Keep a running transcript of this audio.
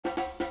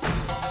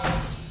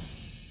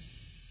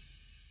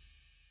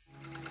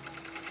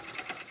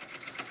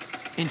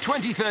In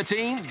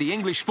 2013, the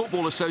English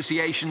Football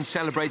Association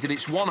celebrated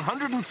its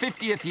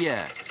 150th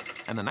year,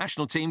 and the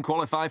national team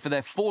qualified for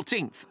their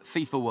 14th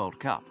FIFA World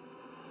Cup.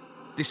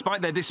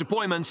 Despite their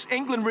disappointments,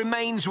 England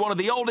remains one of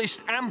the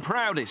oldest and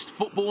proudest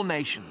football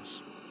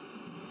nations.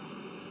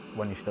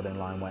 When you stood in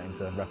line waiting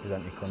to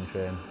represent your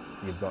country and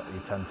you've got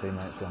your 10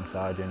 teammates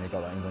alongside you and you've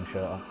got that England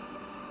shirt on,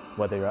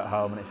 whether you're at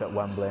home and it's at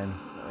Wembley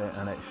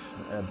and it's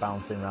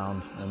bouncing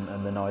around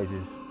and the noise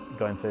is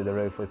going through the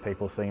roof with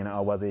people singing it,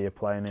 or whether you're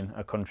playing in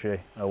a country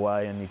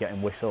away and you're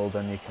getting whistled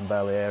and you can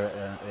barely hear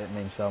it, it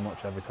means so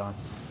much every time.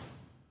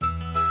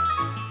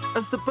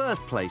 As the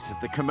birthplace of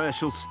the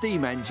commercial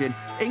steam engine,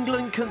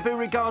 England can be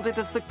regarded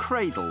as the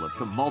cradle of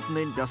the modern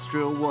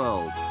industrial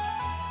world.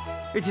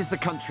 It is the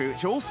country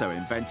which also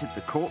invented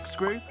the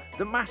corkscrew,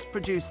 the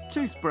mass-produced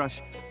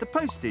toothbrush, the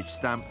postage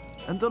stamp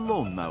and the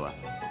lawnmower.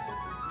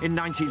 In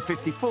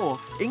 1954,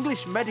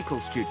 English medical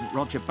student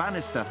Roger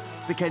Bannister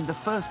became the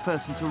first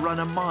person to run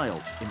a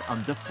mile in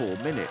under 4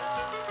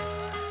 minutes.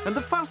 And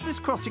the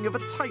fastest crossing of a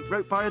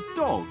tightrope by a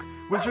dog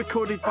was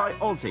recorded by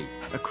Ozzy,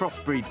 a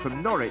crossbreed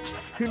from Norwich,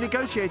 who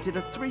negotiated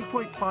a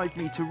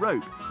 3.5-metre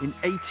rope in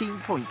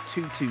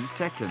 18.22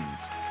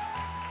 seconds.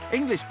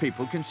 English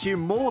people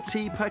consume more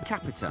tea per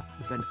capita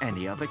than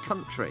any other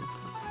country.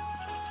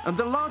 And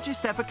the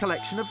largest ever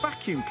collection of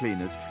vacuum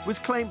cleaners was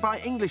claimed by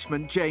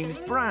Englishman James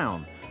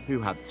Brown, who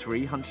had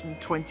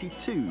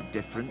 322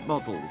 different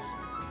models.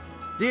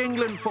 The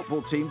England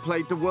football team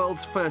played the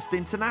world's first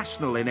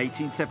international in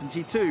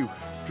 1872,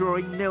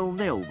 drawing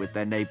 0-0 with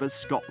their neighbours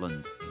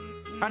Scotland.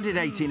 And in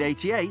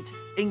 1888,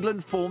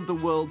 England formed the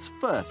world's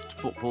first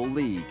football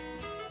league.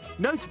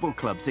 Notable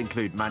clubs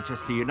include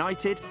Manchester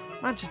United,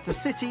 Manchester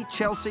City,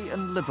 Chelsea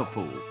and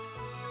Liverpool.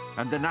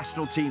 And the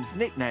national team's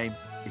nickname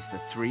is the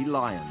Three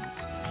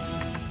Lions.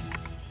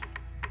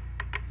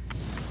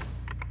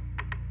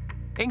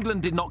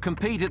 England did not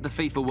compete at the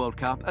FIFA World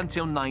Cup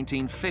until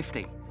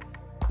 1950.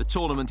 The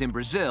tournament in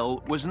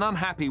Brazil was an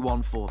unhappy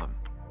one for them.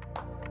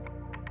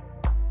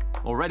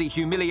 Already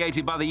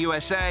humiliated by the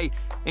USA,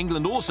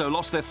 England also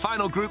lost their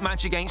final group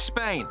match against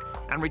Spain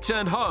and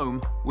returned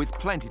home with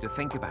plenty to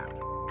think about.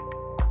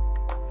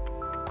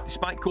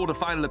 Despite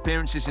quarter-final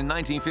appearances in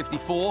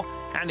 1954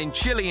 and in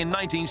Chile in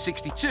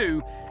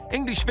 1962,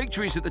 English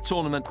victories at the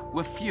tournament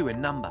were few in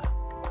number.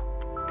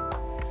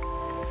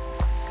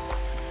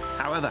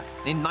 However,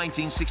 in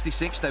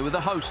 1966 they were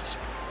the hosts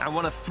and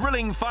won a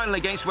thrilling final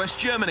against West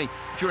Germany,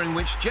 during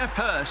which Geoff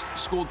Hurst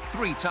scored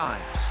 3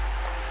 times.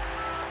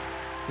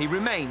 He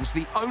remains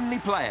the only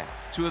player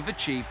to have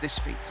achieved this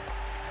feat.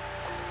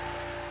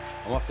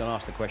 I'm often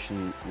asked the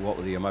question, what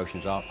were the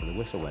emotions after the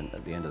whistle went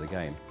at the end of the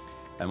game?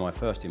 And my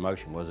first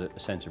emotion was a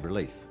sense of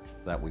relief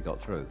that we got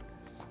through.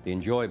 The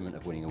enjoyment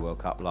of winning a World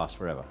Cup lasts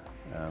forever.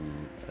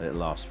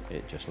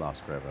 It just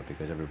lasts forever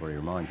because everybody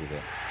reminds you of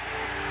it.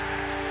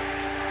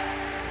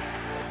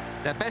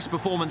 Their best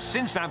performance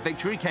since that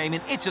victory came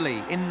in Italy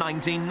in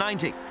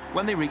 1990,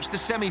 when they reached the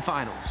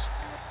semi-finals.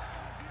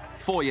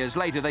 4 years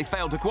later, they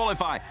failed to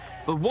qualify,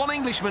 but one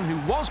Englishman who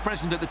was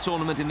present at the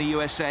tournament in the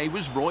USA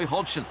was Roy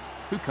Hodgson,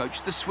 who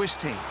coached the Swiss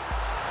team.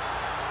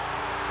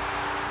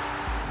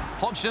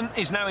 Hodgson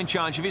is now in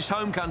charge of his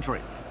home country,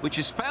 which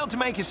has failed to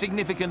make a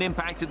significant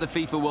impact at the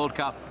FIFA World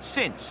Cup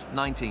since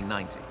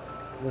 1990.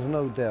 There's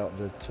no doubt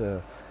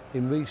that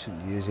in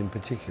recent years in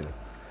particular,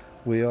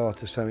 we are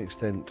to some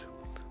extent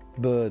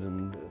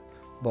burdened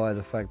by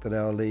the fact that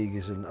our league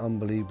is an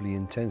unbelievably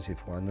intensive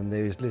one, and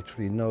there is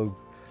literally no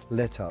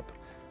let-up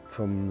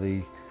from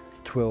the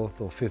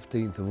 12th or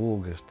 15th of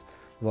August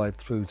right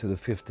through to the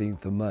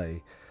 15th of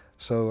May.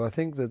 So I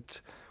think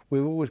that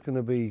we're always going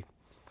to be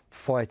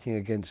fighting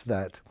against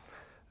that.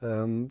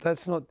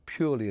 That's not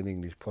purely an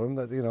English problem.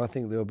 That, you know, I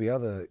think there'll be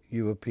other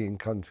European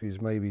countries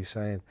maybe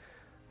saying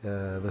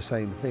the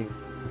same thing.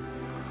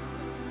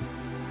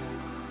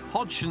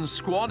 Hodgson's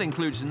squad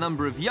includes a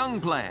number of young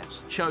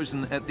players,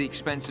 chosen at the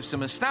expense of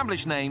some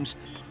established names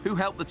who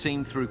helped the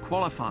team through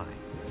qualifying.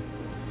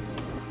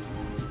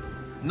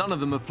 None of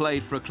them have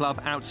played for a club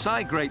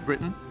outside Great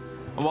Britain,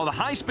 and while the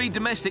high-speed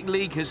domestic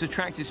league has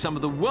attracted some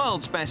of the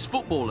world's best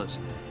footballers,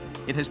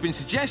 it has been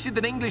suggested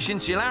that English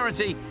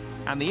insularity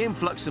and the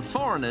influx of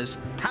foreigners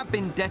have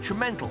been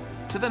detrimental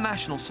to the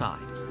national side.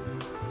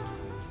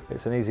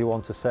 It's an easy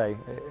one to say.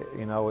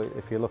 You know,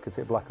 if you look at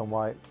it black and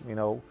white, you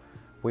know,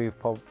 we've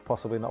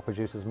possibly not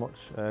produced as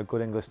much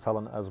good English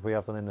talent as we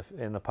have done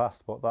in the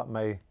past, but that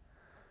may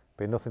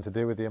be nothing to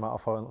do with the amount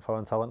of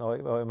foreign talent,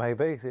 or it may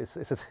be.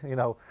 You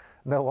know,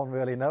 no one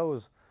really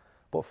knows.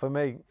 But for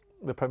me,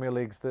 the Premier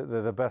League's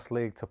the best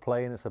league to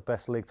play in. It's the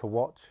best league to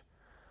watch,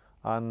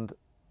 and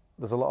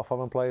there's a lot of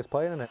foreign players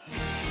playing in it.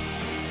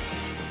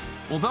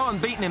 Although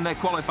unbeaten in their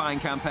qualifying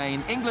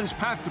campaign, England's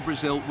path to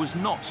Brazil was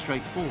not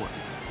straightforward.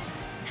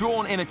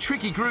 Drawn in a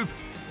tricky group,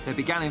 they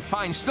began in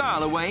fine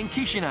style away in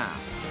Chisinau.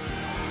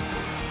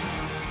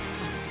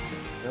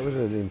 That was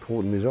an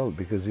important result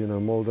because, you know,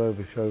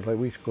 Moldova showed, like,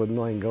 we scored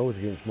 9 goals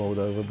against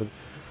Moldova, but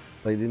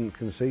they didn't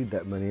concede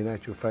that many. In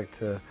actual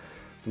fact,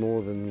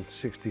 more than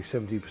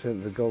 60–70%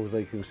 of the goals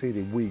they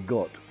conceded, we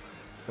got.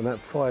 And that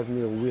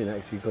 5-0 win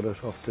actually got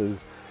us off to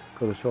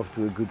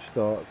a good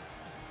start.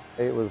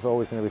 It was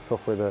always going to be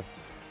tough with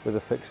the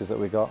fixtures that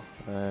we got.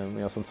 You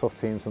know, some tough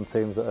teams, some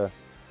teams that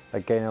are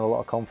gaining a lot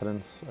of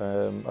confidence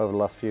over the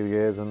last few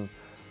years and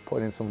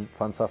putting in some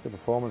fantastic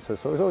performances.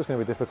 So it was always going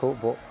to be difficult,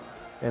 but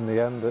in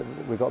the end,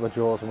 we got the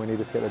draws and we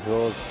needed to get the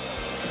draws.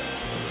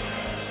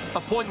 A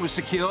point was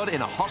secured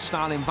in a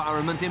hostile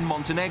environment in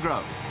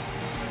Montenegro.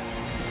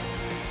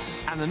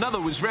 And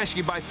another was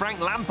rescued by Frank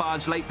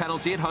Lampard's late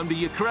penalty at home to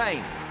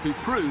Ukraine, who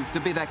proved to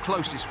be their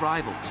closest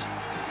rivals.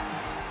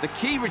 The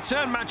key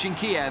return match in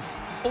Kiev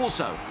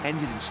also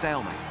ended in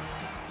stalemate.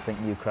 I think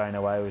Ukraine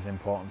away was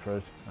important for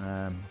us.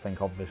 I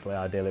think obviously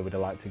ideally we'd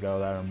have liked to go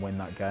there and win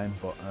that game,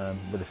 but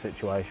with the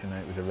situation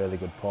it was a really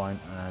good point.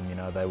 You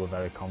know, they were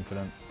very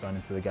confident going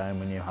into the game.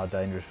 We knew how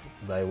dangerous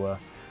they were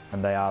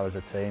and they are as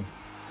a team.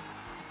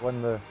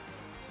 When the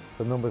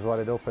numbers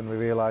added up and we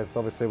realised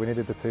obviously we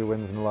needed the 2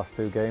 wins in the last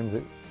 2 games,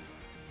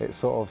 it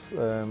sort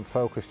of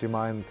focused your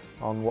mind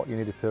on what you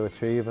needed to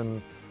achieve,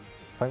 and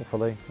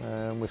thankfully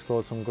we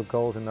scored some good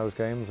goals in those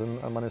games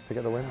and managed to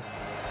get the wins.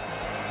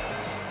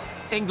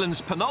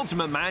 England's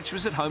penultimate match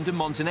was at home to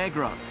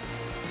Montenegro.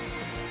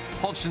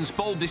 Hodgson's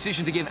bold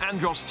decision to give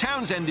Andros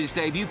Townsend his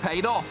debut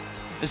paid off,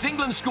 as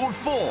England scored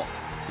 4,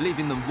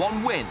 leaving them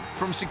 1 win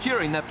from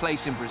securing their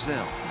place in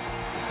Brazil.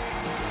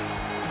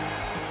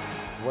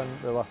 When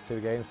the last 2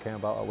 games came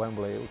about at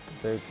Wembley,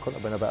 there couldn't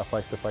have been a better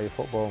place to play your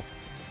football.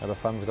 The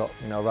fans got,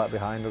 you know, right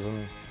behind us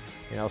and,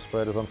 you know,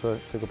 spurred us on to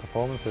 2 good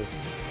performances.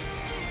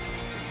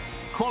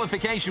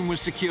 Qualification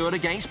was secured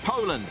against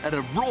Poland at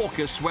a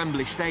raucous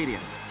Wembley Stadium.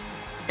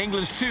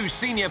 England's 2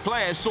 senior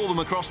players saw them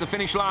across the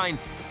finish line.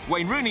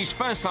 Wayne Rooney's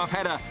first-half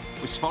header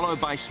was followed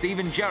by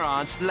Steven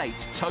Gerrard's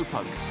late toe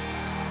poke.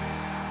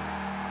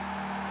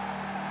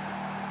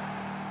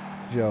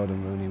 Gerrard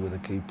and Rooney were the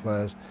key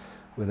players,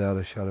 without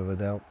a shadow of a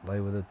doubt.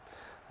 They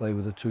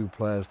were the 2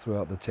 players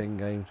throughout the 10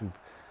 games who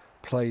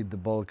played the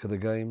bulk of the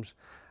games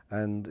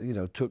and, you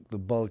know, took the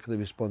bulk of the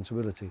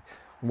responsibility.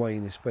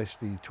 Wayne,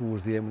 especially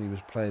towards the end when he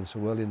was playing so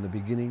well in the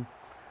beginning,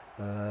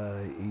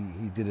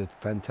 he did a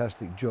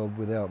fantastic job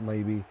without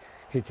maybe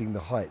hitting the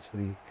heights that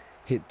he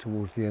hit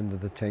towards the end of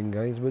the 10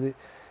 games. But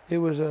it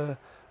was a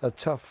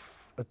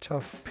tough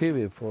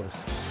period for us.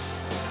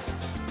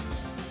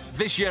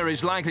 This year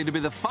is likely to be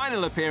the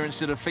final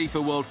appearance at a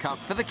FIFA World Cup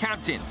for the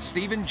captain,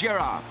 Steven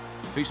Gerrard,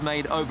 who's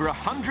made over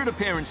 100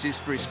 appearances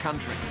for his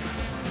country.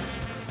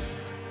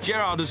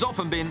 Gerrard has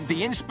often been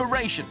the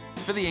inspiration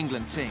for the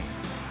England team.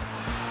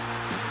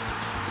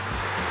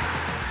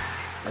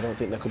 I don't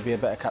think there could be a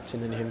better captain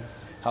than him.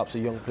 Helps the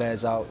young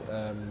players out,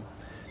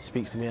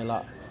 speaks to me a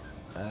lot.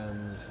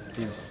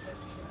 He's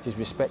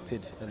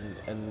respected,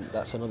 and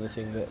that's another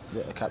thing that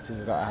a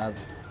captain's got to have.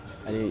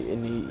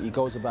 And he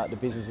goes about the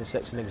business and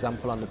sets an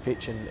example on the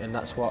pitch, and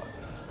that's what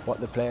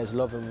the players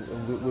love,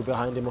 and we're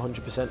behind him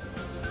 100%.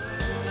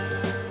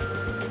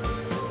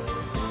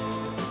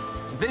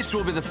 This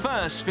will be the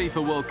first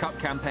FIFA World Cup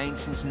campaign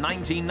since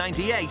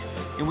 1998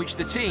 in which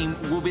the team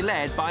will be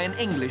led by an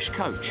English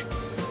coach.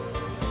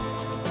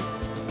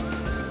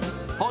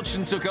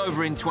 Hodgson took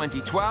over in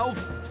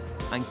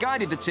 2012 and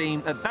guided the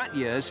team at that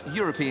year's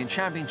European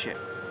Championship.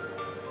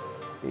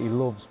 He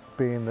loves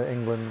being the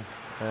England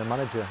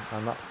manager,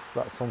 and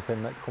that's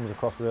something that comes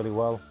across really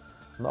well,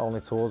 not only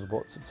to us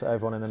but to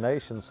everyone in the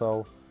nation.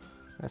 So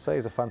I say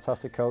he's a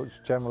fantastic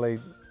coach, generally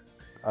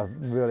a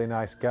really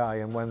nice guy,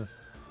 and when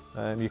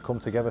you come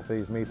together for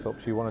these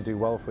meetups, you want to do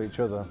well for each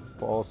other,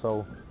 but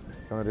also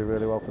you want to do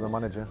really well for the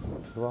manager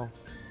as well.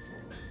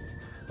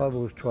 I've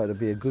always tried to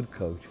be a good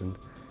coach, and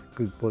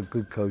what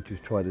good coaches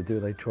try to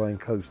do, they try and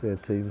coach their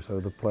team so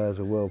the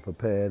players are well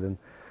prepared and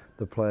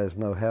the players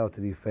know how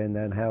to defend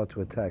and how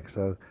to attack.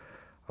 So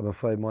I'm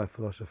afraid my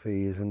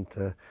philosophy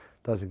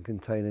doesn't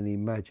contain any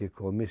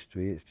magic or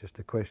mystery. It's just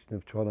a question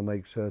of trying to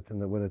make certain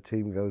that when a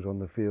team goes on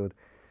the field,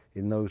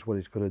 it knows what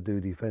it's got to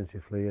do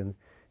defensively and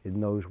it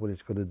knows what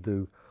it's got to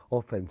do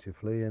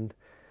offensively. And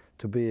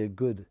to be a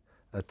good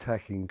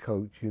attacking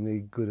coach, you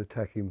need good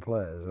attacking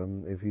players.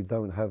 And if you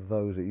don't have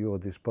those at your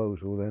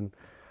disposal, then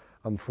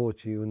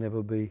unfortunately you'll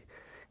never be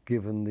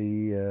given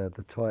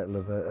the title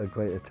of a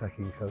great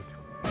attacking coach.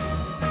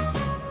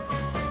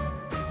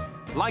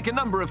 Like a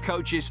number of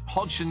coaches,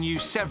 Hodgson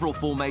used several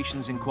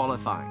formations in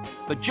qualifying,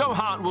 but Joe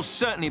Hart will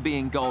certainly be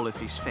in goal if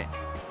he's fit.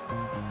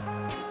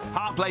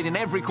 Hart played in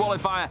every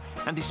qualifier,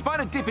 and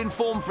despite a dip in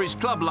form for his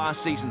club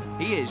last season,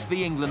 he is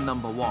the England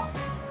 #1.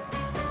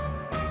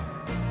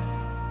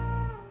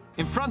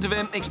 In front of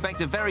him,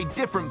 expect a very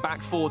different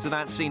back four to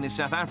that seen in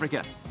South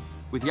Africa,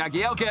 with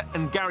Jagielka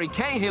and Gary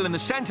Cahill in the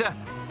centre,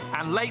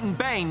 and Leighton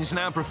Baines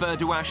now preferred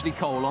to Ashley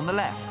Cole on the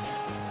left.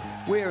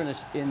 We're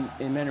in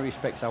many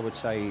respects, I would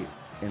say,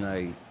 in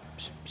a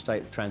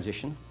state of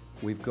transition.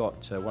 We've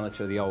got 1 or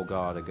 2 of the old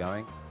guard are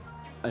going,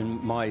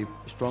 and my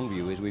strong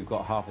view is we've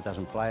got half a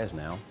dozen players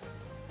now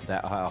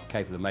that are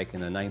capable of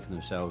making a name for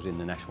themselves in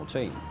the national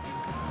team.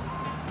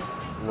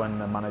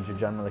 when a manager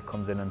generally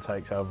comes in and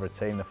takes over a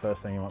team, the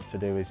first thing he wants to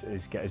do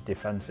is get his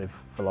defensive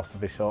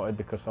philosophy sorted,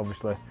 because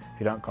obviously if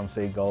you don't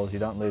concede goals, you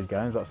don't lose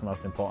games. That's the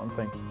most important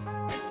thing.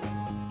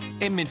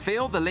 In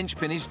midfield, the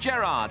linchpin is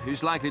Gerrard,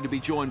 who's likely to be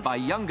joined by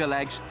younger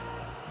legs,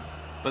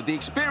 but the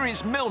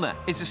experienced Milner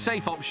is a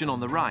safe option on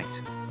the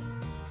right.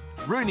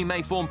 Rooney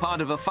may form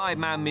part of a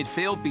five-man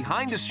midfield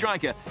behind a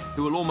striker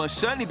who will almost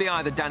certainly be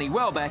either Danny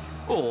Welbeck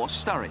or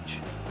Sturridge.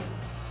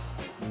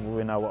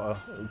 We know what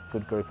a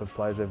good group of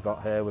players we've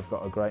got here. We've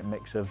got a great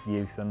mix of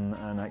youth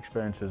and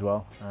experience as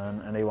well,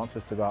 and he wants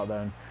us to go out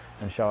there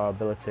and show our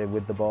ability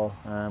with the ball,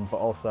 but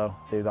also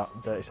do that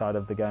dirty side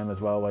of the game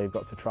as well, where you've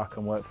got to track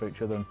and work for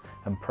each other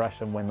and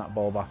press and win that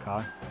ball back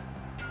high.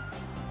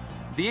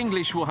 The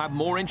English will have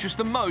more interest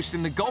than most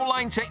in the goal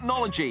line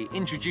technology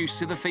introduced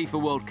to the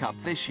FIFA World Cup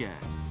this year.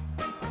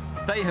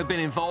 They have been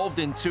involved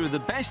in two of the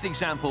best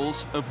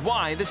examples of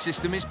why the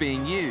system is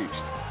being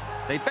used.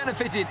 They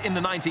benefited in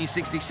the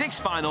 1966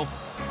 final,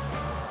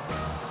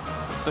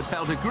 but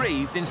felt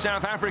aggrieved in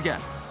South Africa.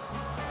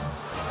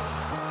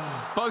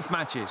 Both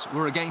matches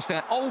were against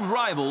their old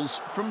rivals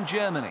from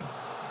Germany.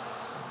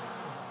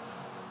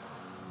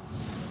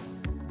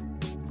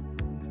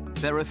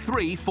 There are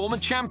three former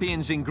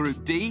champions in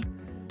Group D.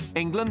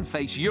 England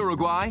face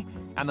Uruguay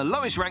and the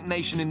lowest-ranked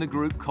nation in the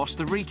group,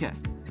 Costa Rica.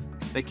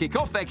 They kick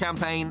off their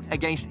campaign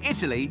against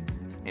Italy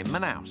in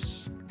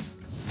Manaus.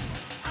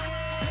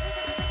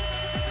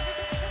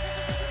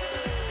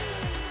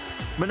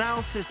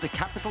 Manaus is the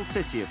capital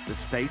city of the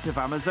state of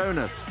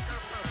Amazonas.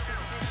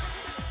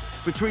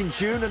 Between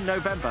June and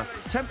November,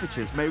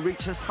 temperatures may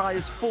reach as high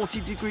as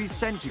 40 degrees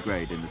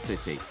centigrade in the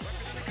city.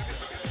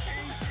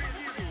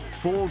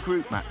 4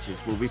 group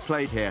matches will be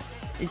played here,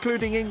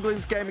 including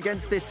England's game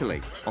against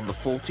Italy on the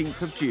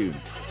 14th of June.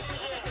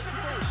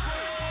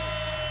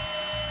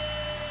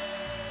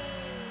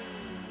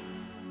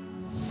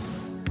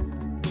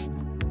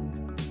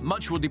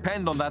 Much will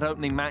depend on that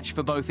opening match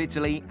for both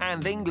Italy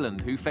and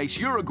England, who face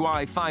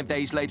Uruguay 5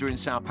 days later in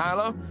Sao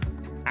Paulo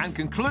and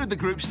conclude the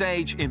group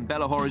stage in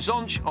Belo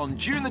Horizonte on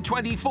June the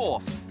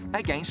 24th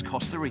against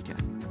Costa Rica.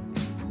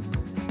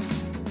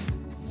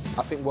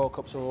 I think World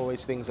Cups are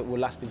always things that will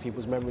last in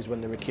people's memories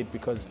when they're a kid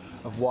because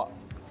of what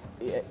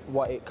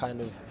it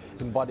kind of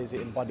embodies.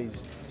 It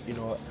embodies, you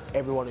know,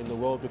 everyone in the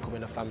world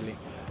becoming a family,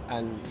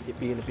 and it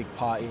being a big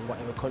party in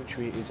whatever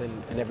country it is,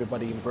 and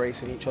everybody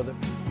embracing each other.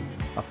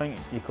 I think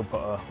you could put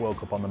a World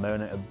Cup on the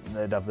moon,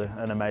 it'd have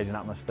an amazing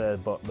atmosphere,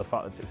 but the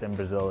fact that it's in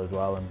Brazil as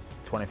well, and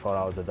 24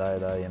 hours a day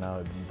there, you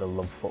know, they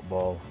love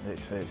football.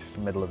 It's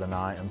middle of the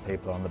night and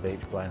people are on the beach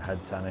playing head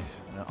tennis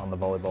on the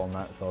volleyball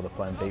nets, or they're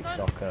playing beach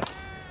soccer,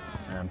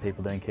 and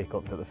people doing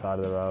kick-ups at the side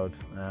of the road.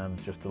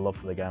 Just the love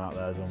for the game out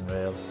there is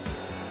unreal.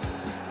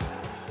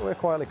 We're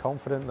quietly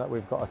confident that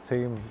we've got a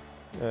team,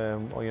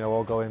 you know,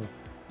 all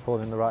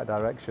pulling in the right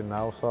direction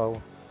now.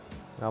 So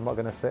you know, I'm not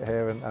going to sit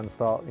here and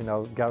start, you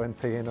know,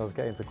 guaranteeing us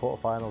getting to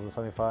quarterfinals and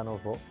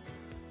semi-finals, but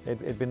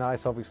it'd be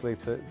nice, obviously,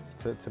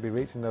 to be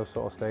reaching those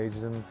sort of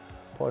stages and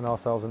putting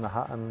ourselves in the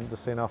hat and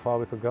just seeing how far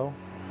we could go.